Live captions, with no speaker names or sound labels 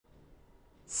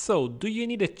So, do you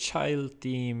need a child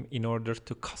theme in order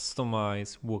to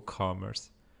customize WooCommerce?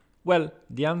 Well,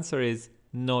 the answer is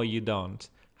no, you don't.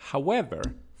 However,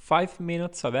 5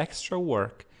 minutes of extra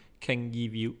work can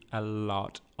give you a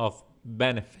lot of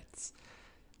benefits.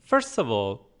 First of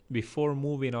all, before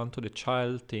moving on to the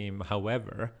child theme,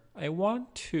 however, I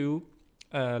want to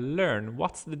learn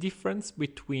what's the difference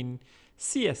between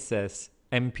CSS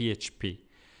and PHP.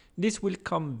 This will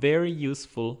come very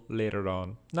useful later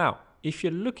on. Now, if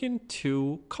you're looking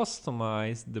to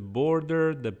customize the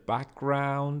border, the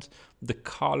background, the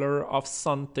color of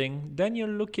something, then you're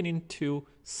looking into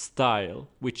style,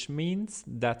 which means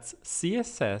that's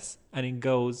CSS and it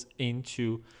goes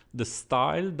into the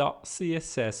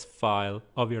style.css file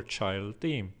of your child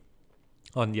theme.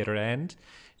 On the other hand,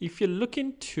 if you're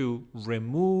looking to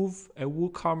remove a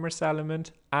WooCommerce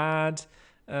element, add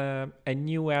a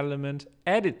new element,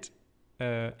 edit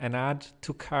an add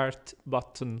to cart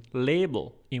button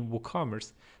label in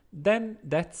WooCommerce, then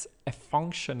that's a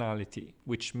functionality,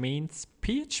 which means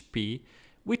PHP,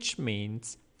 which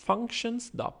means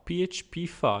functions.php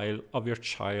file of your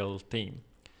child theme.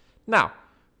 Now,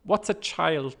 what's a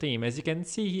child theme? As you can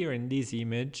see here in this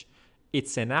image,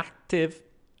 it's an active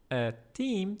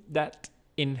theme that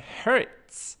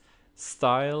inherits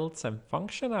styles and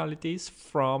functionalities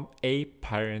from a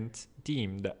parent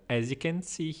theme. As you can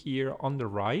see here on the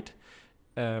right,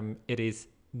 it is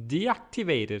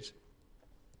deactivated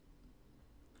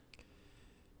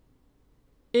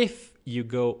if you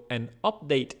go and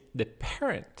update the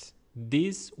parent.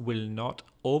 This will not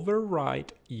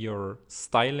override your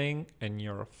styling and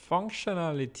your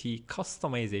functionality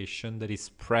customization that is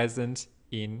present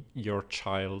in your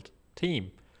child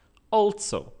theme.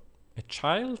 Also, a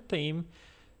child theme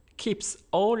keeps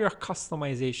all your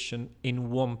customization in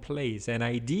one place and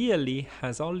ideally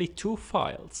has only two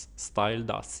files,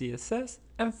 style.css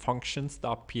and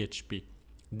functions.php.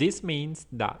 This means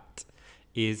that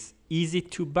is easy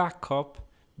to back up,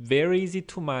 very easy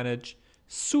to manage,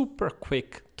 super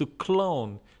quick to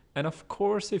clone, and of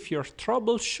course if you're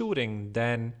troubleshooting,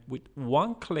 then with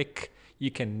one click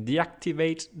you can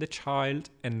deactivate the child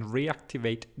and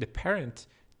reactivate the parent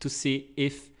to see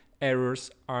if errors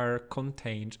are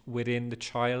contained within the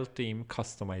child theme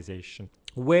customization.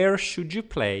 Where should you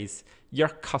place your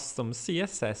custom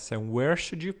CSS and where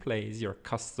should you place your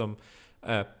custom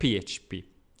PHP?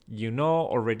 You know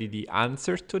already the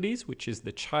answer to this, which is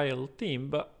the child theme,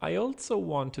 but I also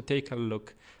want to take a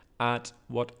look at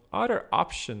what other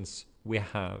options we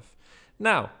have.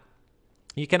 Now,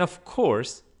 you can of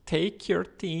course take your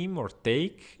theme or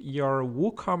take your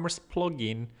WooCommerce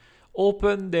plugin,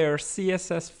 open their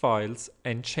CSS files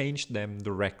and change them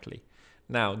directly.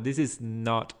 Now, this is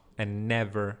not and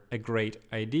never a great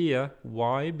idea.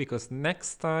 Why? Because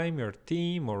next time your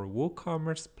theme or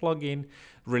WooCommerce plugin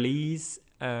release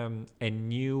a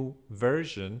new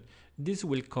version, this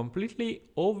will completely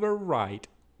override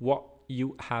what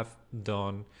you have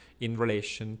done in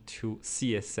relation to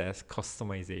CSS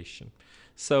customization.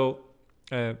 So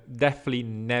definitely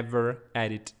never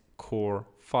edit core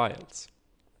files.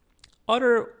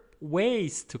 Other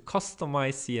ways to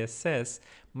customize CSS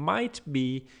might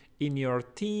be in your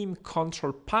theme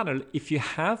control panel if you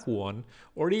have one,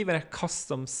 or even a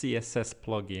custom CSS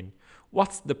plugin.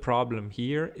 What's the problem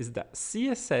here is that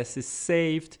CSS is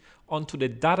saved onto the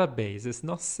database. It's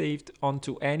not saved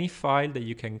onto any file that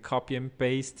you can copy and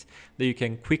paste, that you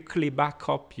can quickly back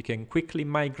up, you can quickly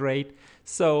migrate.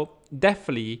 So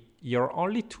definitely your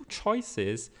only two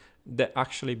choices that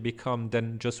actually become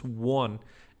then just one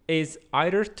is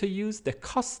either to use the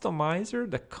customizer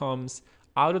that comes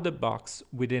out of the box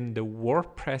within the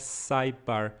WordPress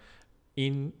sidebar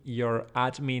in your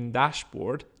admin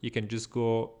dashboard. You can just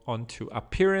go onto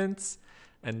appearance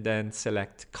and then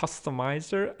select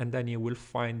customizer, and then you will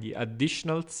find the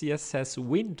additional CSS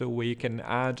window where you can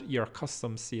add your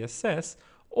custom CSS.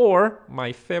 Or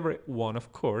my favorite one,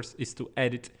 of course, is to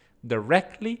edit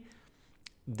directly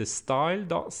the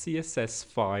style.css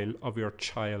file of your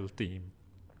child theme.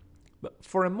 But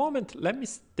for a moment, let me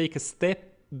take a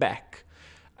step back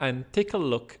and take a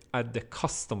look at the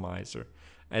customizer.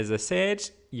 As I said,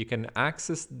 you can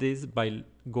access this by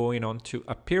going on to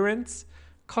Appearance,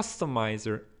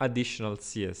 Customizer, Additional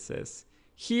CSS.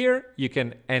 Here you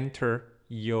can enter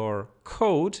your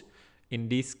code. In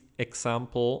this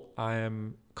example, I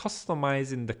am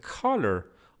customizing the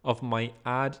color of my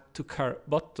Add to Cart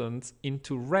buttons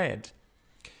into red.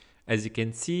 As you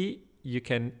can see, you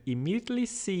can immediately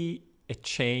see a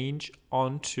change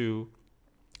onto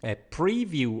a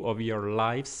preview of your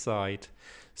live site.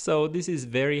 So this is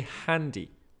very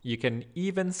handy. You can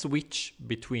even switch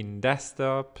between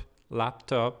desktop,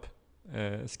 laptop,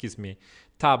 excuse me,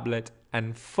 tablet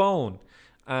and phone,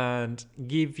 and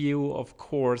give you, of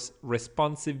course,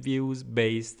 responsive views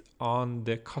based on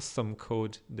the custom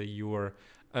code that you are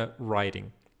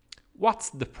writing. What's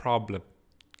the problem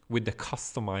with the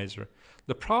customizer?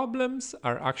 The problems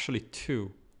are actually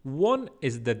two. One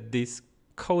is that this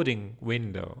coding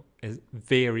window is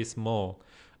very small,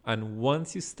 and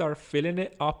once you start filling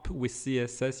it up with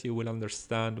CSS, you will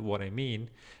understand what I mean.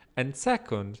 And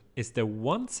second is that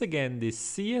once again, this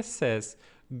CSS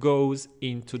goes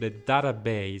into the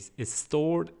database, is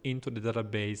stored into the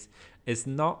database, is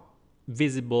not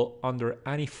visible under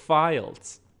any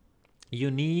files. You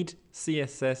need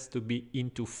CSS to be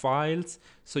into files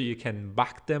so you can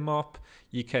back them up,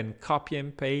 you can copy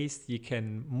and paste, you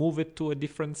can move it to a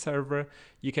different server,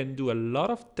 you can do a lot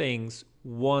of things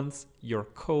once your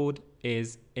code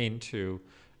is into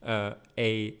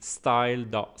a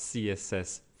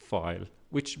style.css file,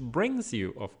 which brings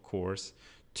you, of course,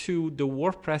 to the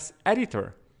WordPress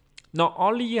editor. Not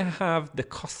only you have the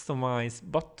customize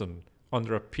button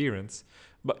under appearance,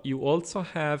 but you also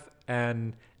have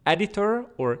an editor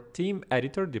or theme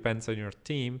editor, depends on your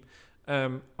theme,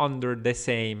 under the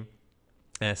same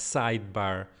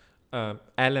sidebar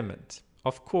element.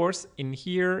 Of course, in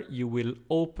here you will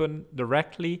open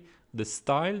directly the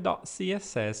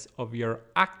style.css of your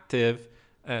active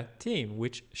theme,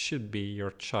 which should be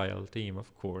your child theme,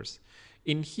 of course.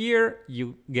 In here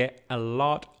you get a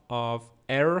lot of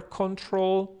error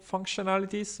control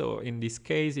functionality. So in this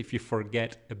case, if you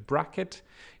forget a bracket,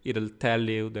 it'll tell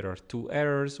you there are 2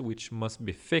 errors which must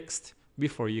be fixed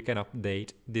before you can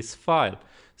update this file.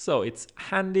 So it's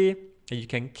handy and you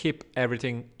can keep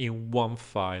everything in one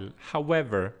file.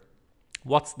 However,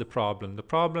 what's the problem? The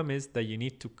problem is that you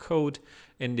need to code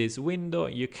in this window.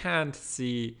 You can't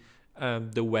see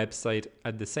the website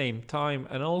at the same time,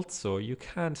 and also you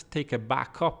can't take a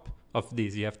backup of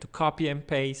this. You have to copy and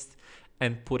paste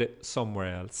and put it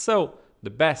somewhere else. So the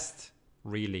best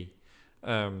really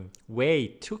way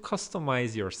to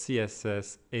customize your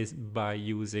CSS is by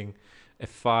using a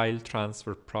file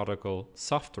transfer protocol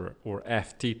software, or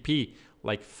FTP,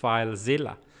 like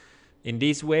FileZilla. In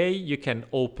this way you can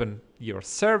open your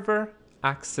server,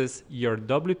 access your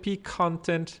WP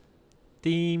content,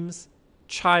 themes,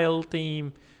 child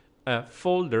theme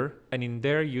folder, and in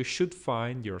there you should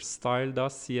find your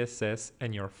style.css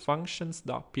and your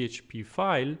functions.php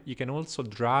file. You can also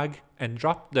drag and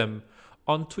drop them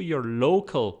onto your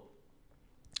local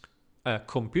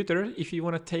computer if you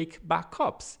want to take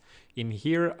backups. In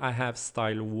here I have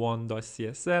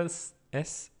style1.css,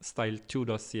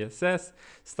 style2.css,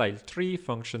 style3,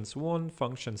 functions1,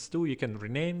 functions2. You can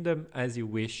rename them as you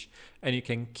wish, and you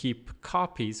can keep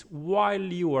copies while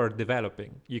you are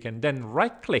developing. You can then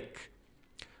right click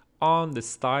on the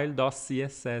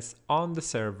style.css on the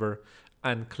server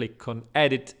and click on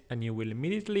edit, and you will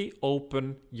immediately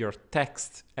open your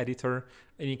text editor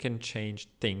and you can change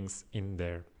things in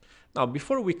there. Now,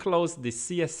 before we close the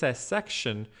CSS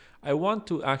section, I want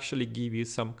to actually give you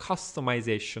some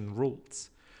customization rules.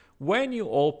 When you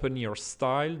open your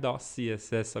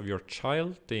style.css of your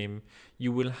child theme,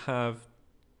 you will have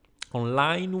on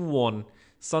line 1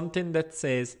 something that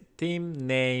says theme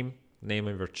name, name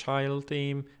of your child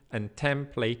theme, and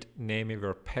template, name of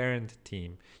your parent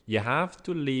theme. You have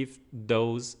to leave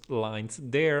those lines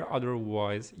there,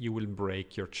 otherwise you will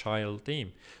break your child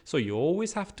theme. So you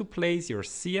always have to place your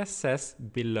CSS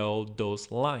below those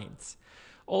lines.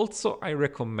 Also, I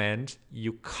recommend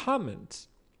you comment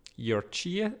your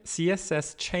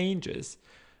CSS changes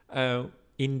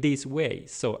in this way.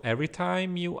 So every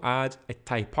time you add a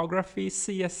typography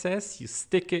CSS, you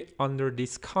stick it under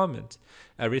this comment.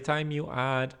 Every time you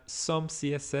add some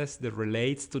CSS that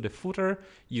relates to the footer,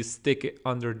 you stick it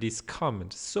under this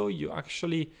comment. So you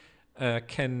actually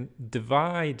can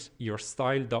divide your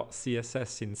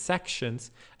style.css in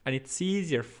sections, and it's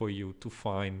easier for you to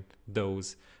find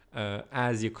those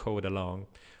as you code along.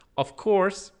 Of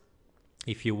course,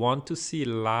 if you want to see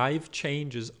live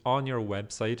changes on your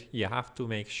website, you have to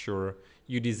make sure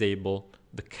you disable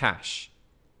the cache.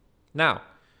 Now,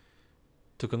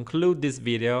 to conclude this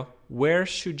video, where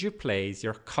should you place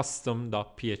your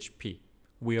custom.php?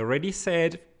 We already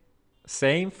said,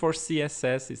 same for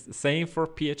CSS, it's the same for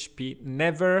PHP.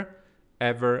 Never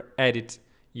ever edit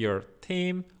your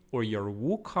theme or your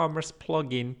WooCommerce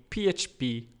plugin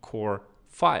PHP core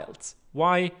files.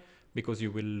 Why? Because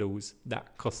you will lose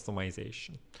that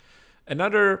customization.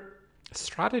 Another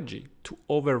strategy to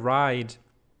override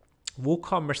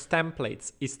WooCommerce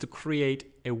templates is to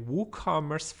create a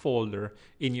WooCommerce folder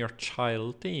in your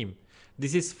child theme.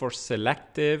 This is for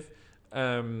selective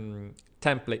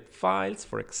template files.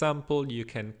 For example, you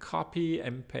can copy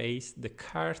and paste the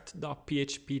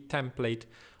cart.php template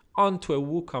onto a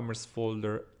WooCommerce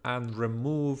folder and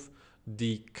remove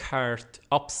the cart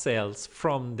upsells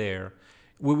from there.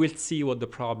 We will see what the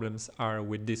problems are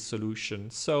with this solution.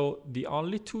 So the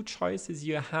only two choices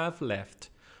you have left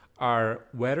are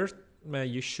whether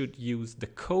you should use the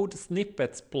code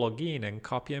snippets plugin and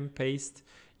copy and paste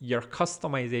your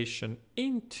customization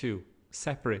into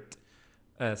separate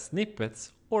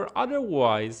snippets, or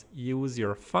otherwise use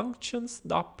your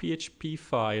functions.php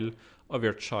file of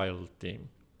your child theme.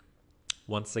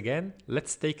 Once again,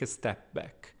 let's take a step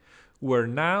back. We're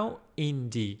now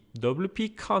in the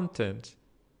WP content,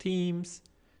 themes,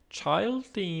 child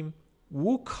theme,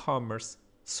 WooCommerce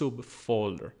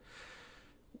subfolder.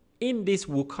 In this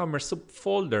WooCommerce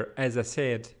subfolder, as I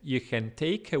said, you can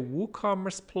take a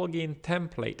WooCommerce plugin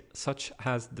template such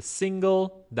as the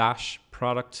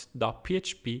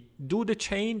single-product.php, do the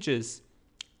changes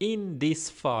in this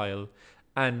file,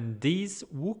 and this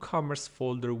WooCommerce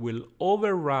folder will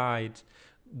override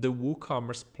the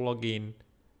WooCommerce plugin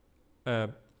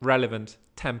relevant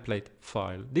template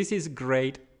file. This is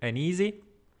great and easy.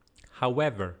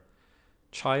 However,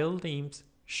 child themes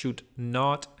should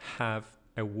not have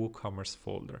a WooCommerce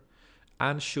folder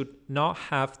and should not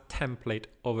have template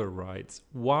overrides.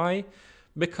 Why?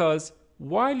 Because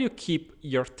while you keep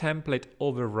your template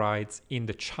overrides in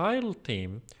the child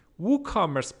theme,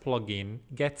 WooCommerce plugin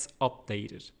gets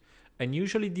updated, and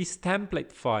usually these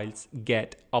template files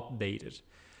get updated.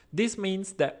 This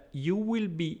means that you will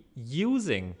be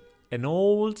using an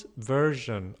old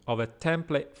version of a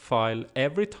template file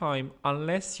every time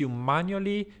unless you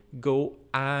manually go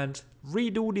and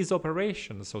redo this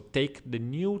operation. So take the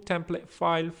new template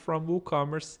file from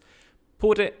WooCommerce,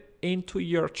 put it into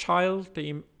your child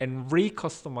theme and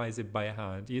re-customize it by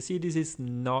hand. You see, this is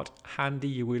not handy.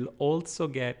 You will also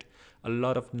get a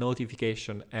lot of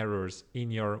notification errors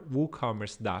in your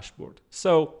WooCommerce dashboard.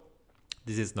 So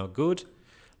this is not good.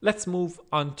 Let's move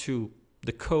on to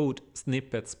the code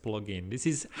snippets plugin. This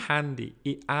is handy.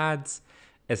 It adds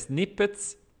a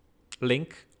snippets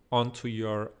link onto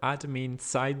your admin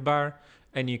sidebar,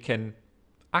 and you can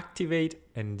activate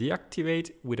and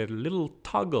deactivate with a little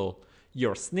toggle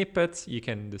your snippets. You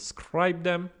can describe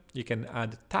them, you can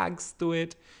add tags to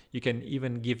it, you can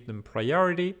even give them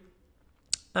priority,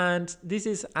 and this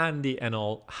is handy and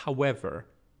all. However,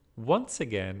 once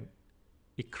again,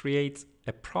 it creates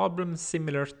a problem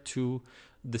similar to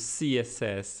the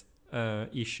CSS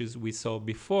issues we saw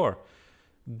before.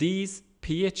 This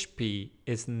PHP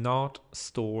is not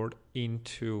stored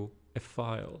into a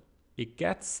file. It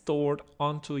gets stored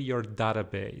onto your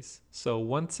database. So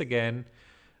once again,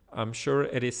 I'm sure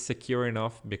it is secure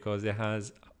enough because it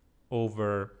has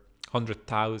over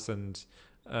 100,000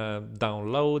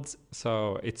 downloads,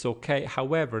 so it's okay.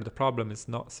 However, the problem is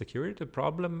not secure. The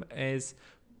problem is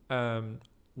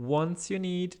once you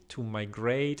need to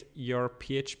migrate your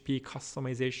PHP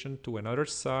customization to another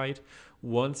site,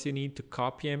 once you need to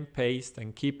copy and paste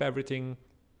and keep everything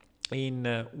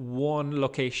in one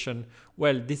location,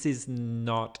 well, this is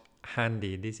not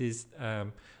handy. This is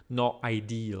not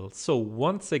ideal. So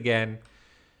once again,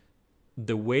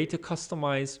 the way to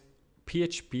customize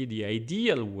PHP, the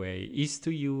ideal way, is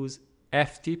to use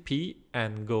FTP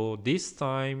and go this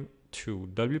time to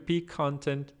WP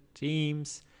content,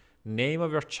 themes, name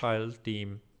of your child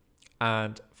theme,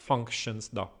 and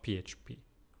functions.php.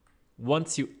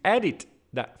 Once you edit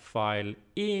that file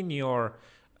in your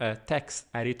text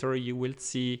editor, you will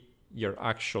see your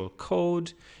actual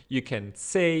code. You can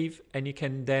save, and you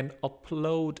can then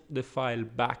upload the file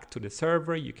back to the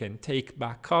server. You can take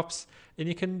backups, and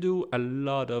you can do a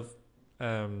lot of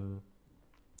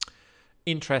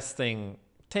interesting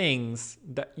things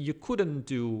that you couldn't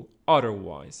do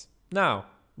otherwise. Now,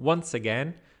 once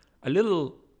again, a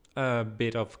little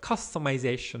bit of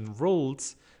customization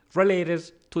rules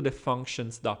related to the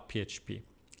functions.php.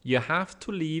 You have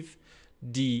to leave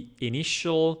the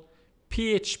initial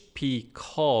PHP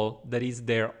call that is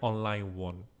there on line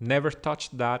 1. Never touch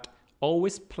that.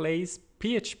 Always place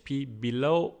PHP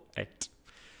below it.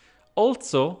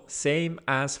 Also, same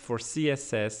as for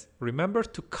CSS, remember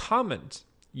to comment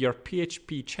your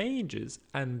PHP changes,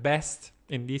 and best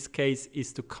in this case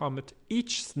is to comment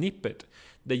each snippet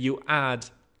that you add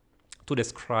to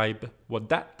describe what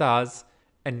that does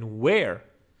and where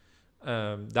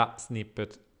that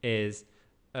snippet is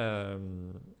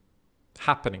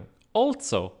happening.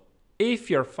 Also, if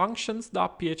your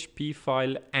functions.php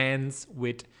file ends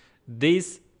with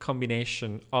this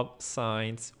combination of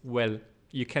signs, well,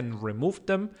 you can remove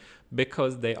them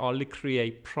because they only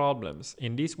create problems.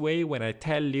 In this way, when I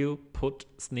tell you put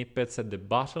snippets at the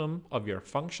bottom of your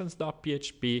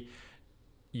functions.php,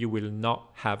 you will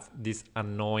not have this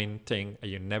annoying thing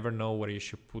and you never know where you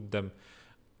should put them,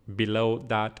 below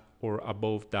that or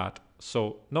above that.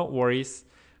 So no worries,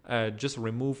 just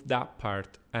remove that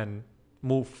part and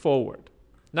move forward.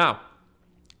 Now,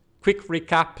 quick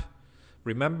recap.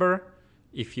 Remember,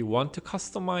 if you want to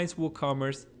customize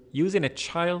WooCommerce, using a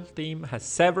child theme has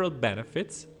several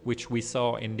benefits, which we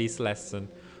saw in this lesson.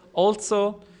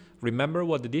 Also, remember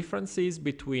what the difference is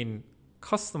between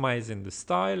customizing the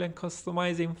style and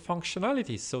customizing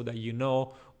functionality so that you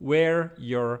know where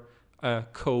your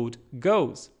code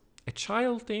goes. A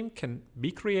child theme can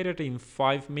be created in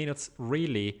 5 minutes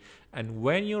really, and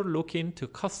when you're looking to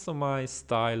customize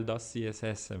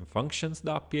style.css and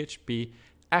functions.php,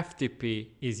 FTP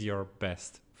is your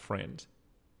best friend.